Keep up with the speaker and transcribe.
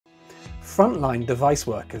Frontline device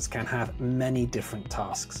workers can have many different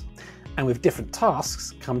tasks, and with different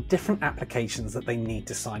tasks come different applications that they need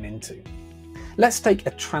to sign into. Let's take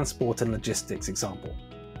a transport and logistics example.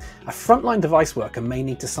 A frontline device worker may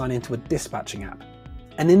need to sign into a dispatching app,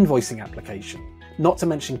 an invoicing application, not to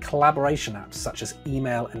mention collaboration apps such as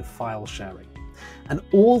email and file sharing. And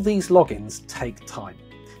all these logins take time.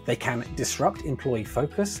 They can disrupt employee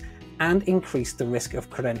focus and increase the risk of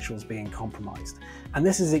credentials being compromised. And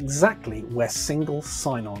this is exactly where single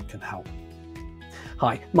sign-on can help.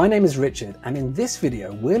 Hi, my name is Richard, and in this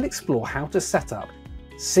video we'll explore how to set up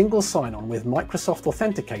single sign-on with Microsoft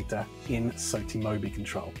Authenticator in SOTI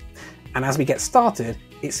MobiControl. And as we get started,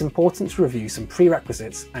 it's important to review some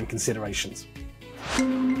prerequisites and considerations.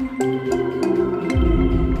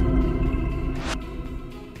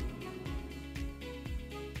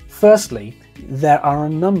 Firstly, there are a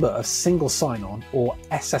number of single sign-on or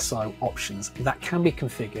SSO options that can be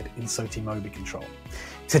configured in SOTI MobiControl.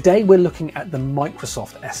 Today we're looking at the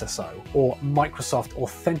Microsoft SSO or Microsoft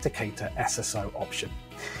Authenticator SSO option.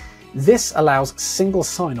 This allows single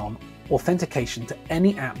sign-on authentication to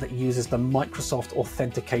any app that uses the Microsoft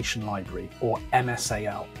Authentication Library or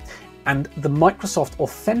MSAL. And the Microsoft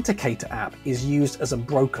Authenticator app is used as a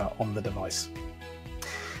broker on the device.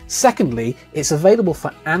 Secondly, it's available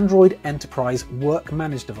for Android Enterprise Work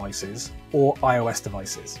Managed devices or iOS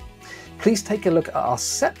devices. Please take a look at our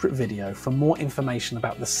separate video for more information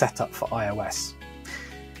about the setup for iOS.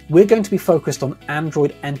 We're going to be focused on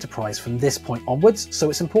Android Enterprise from this point onwards, so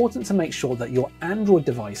it's important to make sure that your Android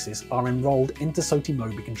devices are enrolled into SOTI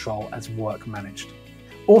MobiControl as Work Managed.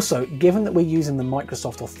 Also, given that we're using the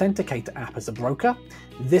Microsoft Authenticator app as a broker,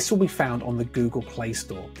 this will be found on the Google Play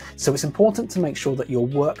Store. So it's important to make sure that your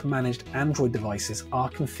work-managed Android devices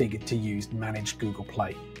are configured to use Managed Google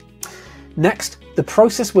Play. Next, the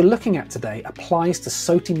process we're looking at today applies to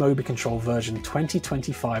SOTI MobiControl version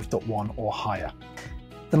 2025.1 or higher.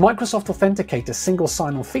 The Microsoft Authenticator single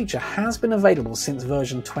sign-on feature has been available since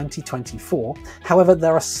version 2024, however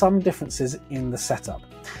there are some differences in the setup.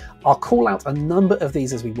 I'll call out a number of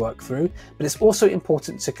these as we work through, but it's also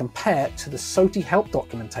important to compare to the SOTI help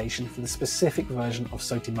documentation for the specific version of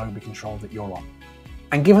SOTI MobiControl that you're on.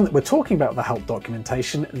 And given that we're talking about the help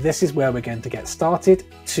documentation, this is where we're going to get started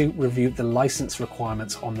to review the license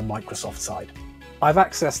requirements on the Microsoft side. I've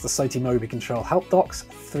accessed the SOTI MobiControl help docs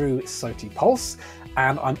through SOTI Pulse,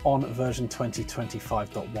 and I'm on version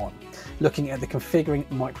 2025.1, looking at the Configuring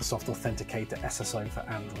Microsoft Authenticator SSO for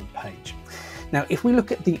Android page. Now, if we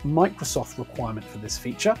look at the Microsoft requirement for this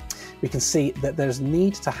feature, we can see that there's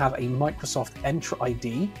need to have a Microsoft Entra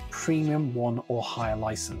ID Premium 1 or higher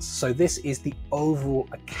license. So this is the overall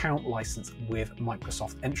account license with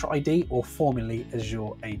Microsoft Entra ID, or formerly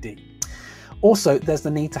Azure AD. Also, there's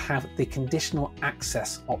the need to have the conditional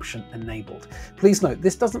access option enabled. Please note,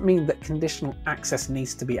 this doesn't mean that conditional access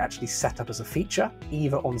needs to be actually set up as a feature,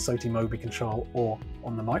 either on SOTI MobiControl or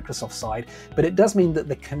on the Microsoft side, but it does mean that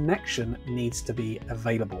the connection needs to be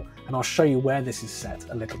available. And I'll show you where this is set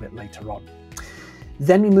a little bit later on.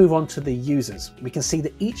 Then we move on to the users. We can see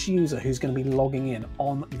that each user who's going to be logging in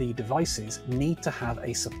on the devices need to have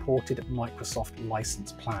a supported Microsoft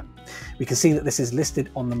license plan. We can see that this is listed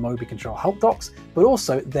on the MobiControl help docs, but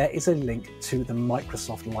also there is a link to the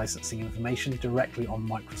Microsoft licensing information directly on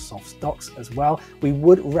Microsoft's docs as well. We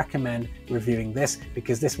would recommend reviewing this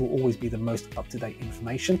because this will always be the most up-to-date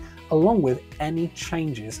information, along with any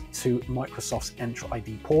changes to Microsoft's Entra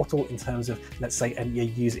ID portal in terms of, let's say, a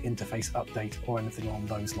user interface update or anything along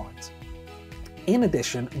those lines. In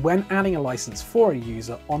addition, when adding a license for a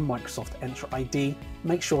user on Microsoft Entra ID,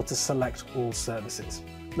 make sure to select all services.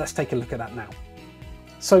 Let's take a look at that now.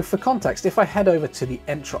 So for context, if I head over to the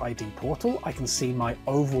Entra ID portal, I can see my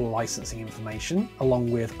overall licensing information, along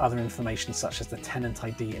with other information such as the tenant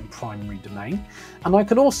ID and primary domain. And I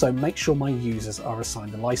can also make sure my users are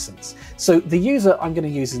assigned a license. So the user I'm going to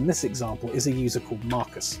use in this example is a user called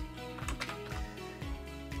Marcus.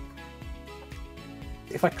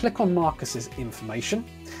 If I click on Marcus's information,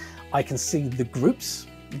 I can see the groups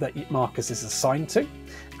that Marcus is assigned to,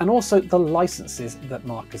 and also the licenses that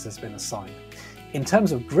Marcus has been assigned. In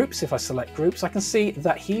terms of groups, if I select groups, I can see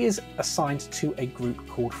that he is assigned to a group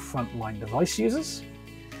called Frontline Device Users.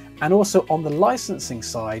 And also on the licensing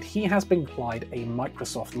side, he has been applied a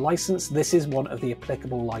Microsoft license. This is one of the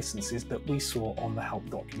applicable licenses that we saw on the help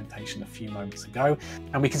documentation a few moments ago.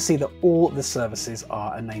 And we can see that all the services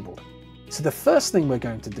are enabled. So the first thing we're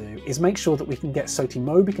going to do is make sure that we can get SOTI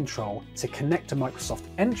MobiControl to connect to Microsoft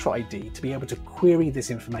Entra ID to be able to query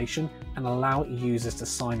this information and allow users to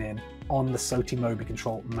sign in on the SOTI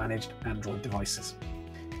MobiControl managed Android devices.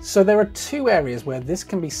 So there are two areas where this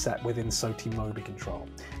can be set within SOTI MobiControl.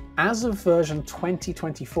 As of version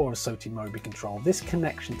 2024 of SOTI MobiControl, this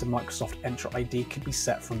connection to Microsoft Entra ID could be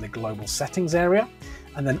set from the global settings area,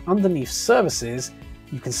 and then underneath services,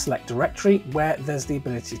 you can select directory where there's the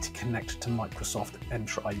ability to connect to Microsoft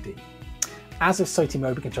Entra ID. As of SOTI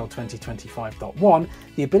MobiControl 2025.1,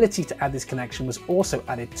 the ability to add this connection was also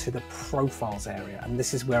added to the profiles area, and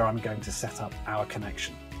this is where I'm going to set up our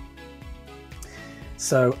connection.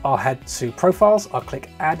 So I'll head to profiles, I'll click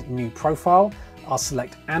add new profile, I'll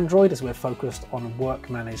select Android as we're focused on work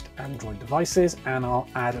managed Android devices, and I'll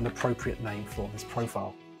add an appropriate name for this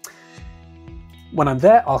profile. When I'm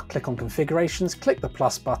there, I'll click on configurations, click the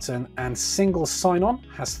plus button, and single sign-on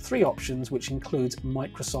has three options, which includes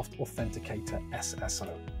Microsoft Authenticator SSO.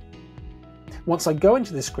 Once I go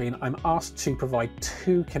into this screen, I'm asked to provide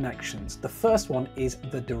two connections. The first one is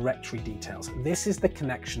the directory details. This is the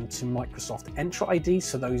connection to Microsoft Entra ID,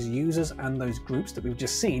 so those users and those groups that we've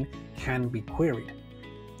just seen can be queried.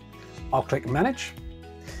 I'll click Manage,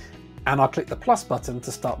 and I'll click the plus button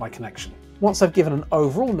to start my connection. Once I've given an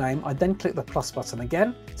overall name, I then click the plus button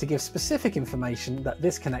again to give specific information that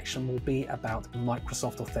this connection will be about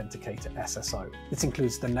Microsoft Authenticator SSO. This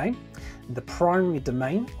includes the name, the primary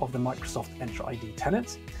domain of the Microsoft Entra ID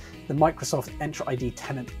tenant, the Microsoft Entra ID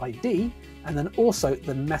tenant ID, and then also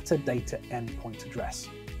the metadata endpoint address.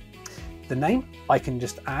 The name I can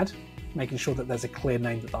just add, making sure that there's a clear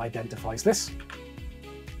name that identifies this.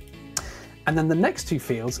 And then the next two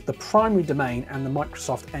fields, the primary domain and the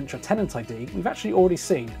Microsoft Entra Tenant ID, we've actually already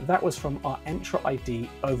seen. That was from our Entra ID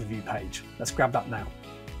overview page. Let's grab that now.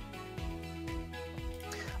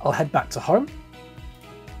 I'll head back to Home.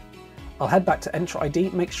 I'll head back to Entra ID,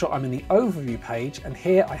 make sure I'm in the overview page, and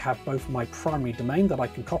here I have both my primary domain that I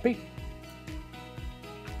can copy,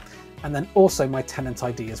 and then also my tenant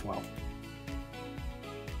ID as well.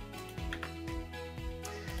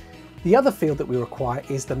 The other field that we require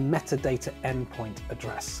is the metadata endpoint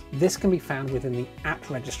address. This can be found within the app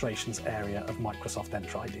registrations area of Microsoft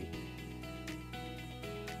Entra ID.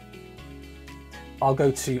 I'll go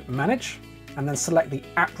to Manage and then select the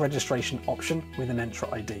app registration option within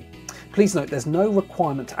Entra ID. Please note there's no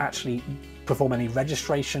requirement to actually perform any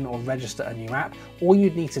registration or register a new app. All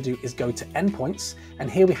you'd need to do is go to endpoints,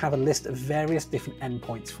 and here we have a list of various different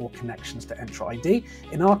endpoints for connections to Entra ID.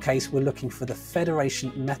 In our case, we're looking for the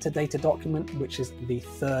Federation metadata document, which is the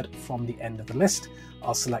third from the end of the list.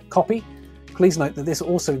 I'll select copy. Please note that this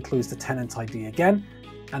also includes the tenant ID again,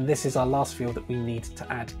 and this is our last field that we need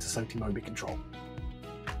to add to SOTI MobiControl.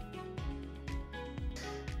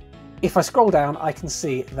 If I scroll down, I can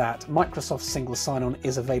see that Microsoft Single Sign-On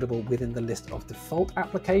is available within the list of default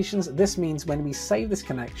applications. This means when we save this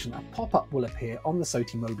connection, a pop-up will appear on the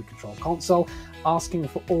SOTI MobiControl console asking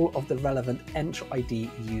for all of the relevant Entra ID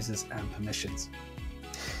users and permissions.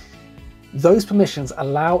 Those permissions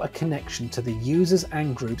allow a connection to the users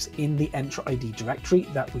and groups in the Entra ID directory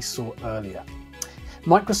that we saw earlier.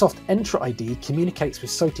 Microsoft Entra ID communicates with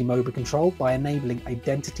SOTI MobiControl by enabling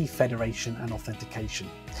identity federation and authentication.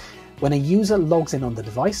 When a user logs in on the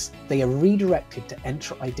device, they are redirected to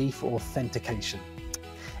Entra ID for authentication.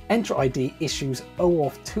 Entra ID issues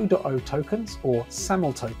OAuth 2.0 tokens or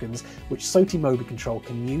SAML tokens, which SOTI MobiControl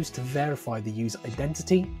can use to verify the user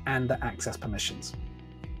identity and the access permissions.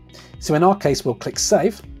 So in our case, we'll click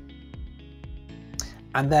Save.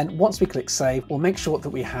 And then once we click Save, we'll make sure that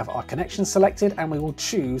we have our connection selected, and we will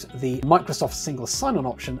choose the Microsoft Single Sign-On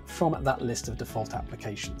option from that list of default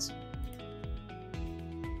applications.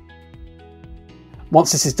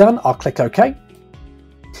 Once this is done, I'll click OK.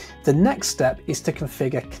 The next step is to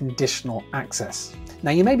configure conditional access.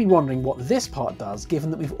 Now you may be wondering what this part does, given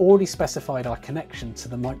that we've already specified our connection to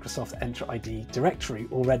the Microsoft Entra ID directory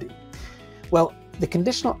already. Well, the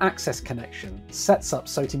conditional access connection sets up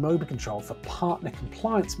SOTI MobiControl for partner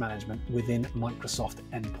compliance management within Microsoft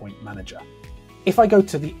Endpoint Manager. If I go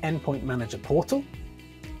to the Endpoint Manager portal,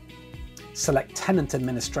 select Tenant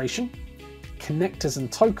Administration, Connectors and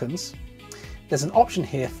Tokens, there's an option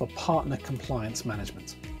here for partner compliance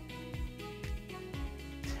management.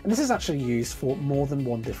 And this is actually used for more than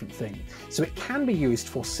one different thing. So it can be used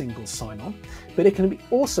for single sign-on, but it can be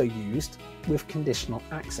also used with conditional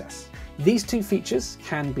access. These two features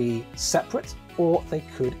can be separate or they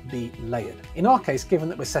could be layered. In our case, given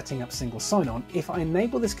that we're setting up single sign-on, if I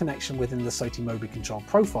enable this connection within the SOTI MobiControl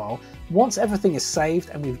profile, once everything is saved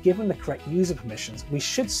and we've given the correct user permissions, we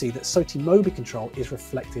should see that SOTI MobiControl is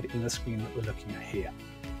reflected in the screen that we're looking at here.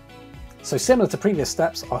 So similar to previous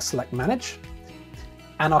steps, I'll select Manage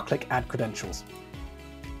and I'll click Add Credentials.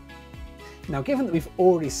 Now, given that we've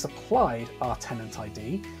already supplied our tenant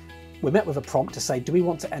ID, We're met with a prompt to say, do we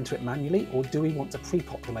want to enter it manually or do we want to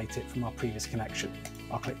pre-populate it from our previous connection?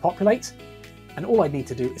 I'll click populate, and all I need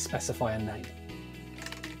to do is specify a name.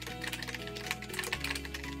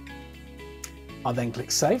 I'll then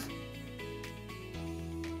click save.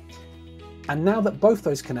 And now that both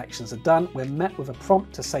those connections are done, we're met with a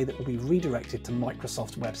prompt to say that we'll be redirected to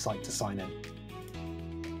Microsoft's website to sign in.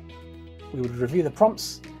 We would review the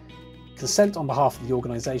prompts, consent on behalf of the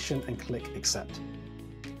organisation, and click accept.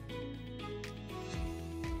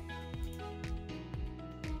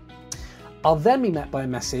 I'll then be met by a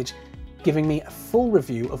message giving me a full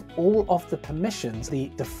review of all of the permissions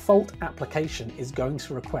the default application is going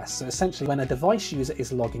to request. So essentially, when a device user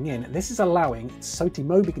is logging in, this is allowing SOTI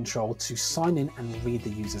MobiControl to sign in and read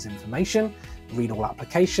the user's information, read all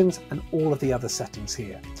applications, and all of the other settings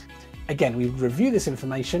here. Again, we review this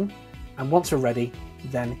information, and once we're ready,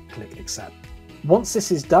 then click accept. Once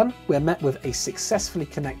this is done, we're met with a successfully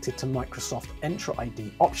connected to Microsoft Entra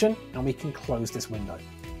ID option, and we can close this window.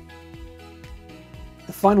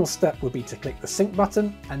 The final step would be to click the sync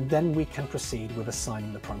button, and then we can proceed with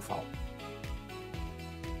assigning the profile.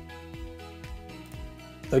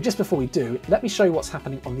 Though just before we do, let me show you what's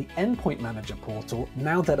happening on the Endpoint Manager portal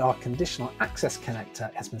now that our conditional access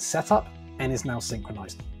connector has been set up and is now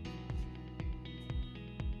synchronized.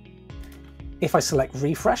 If I select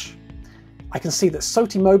refresh, I can see that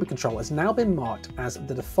SOTI MobiControl has now been marked as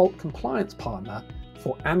the default compliance partner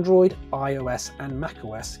for Android, iOS and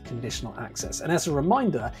macOS conditional access. And as a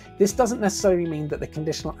reminder, this doesn't necessarily mean that the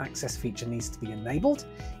conditional access feature needs to be enabled.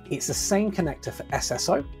 It's the same connector for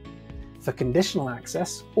SSO, for conditional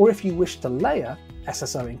access, or if you wish to layer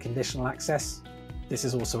SSO in conditional access, this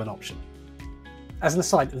is also an option. As an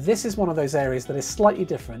aside, this is one of those areas that is slightly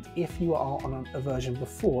different if you are on a version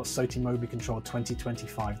before SOTI MobiControl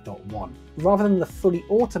 2025.1. Rather than the fully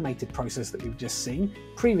automated process that we've just seen,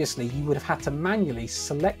 previously you would have had to manually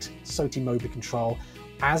select SOTI MobiControl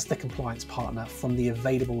as the compliance partner from the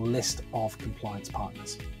available list of compliance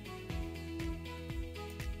partners.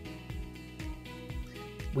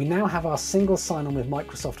 We now have our single sign-on with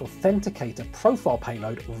Microsoft Authenticator profile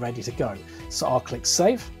payload ready to go. So I'll click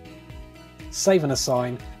save. Save and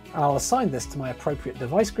assign, and I'll assign this to my appropriate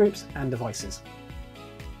device groups and devices.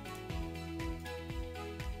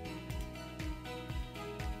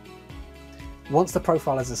 Once the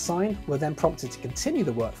profile is assigned, we're then prompted to continue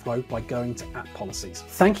the workflow by going to App Policies.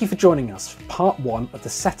 Thank you for joining us for part 1 of the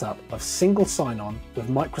setup of single sign-on with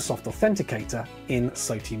Microsoft Authenticator in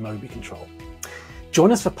SOTI MobiControl.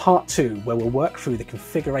 Join us for part 2, where we'll work through the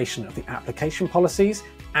configuration of the application policies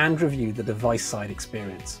and review the device-side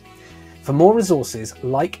experience. For more resources,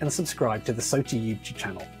 like and subscribe to the SOTI YouTube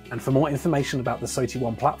channel. And for more information about the SOTI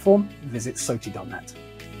One platform, visit SOTI.net.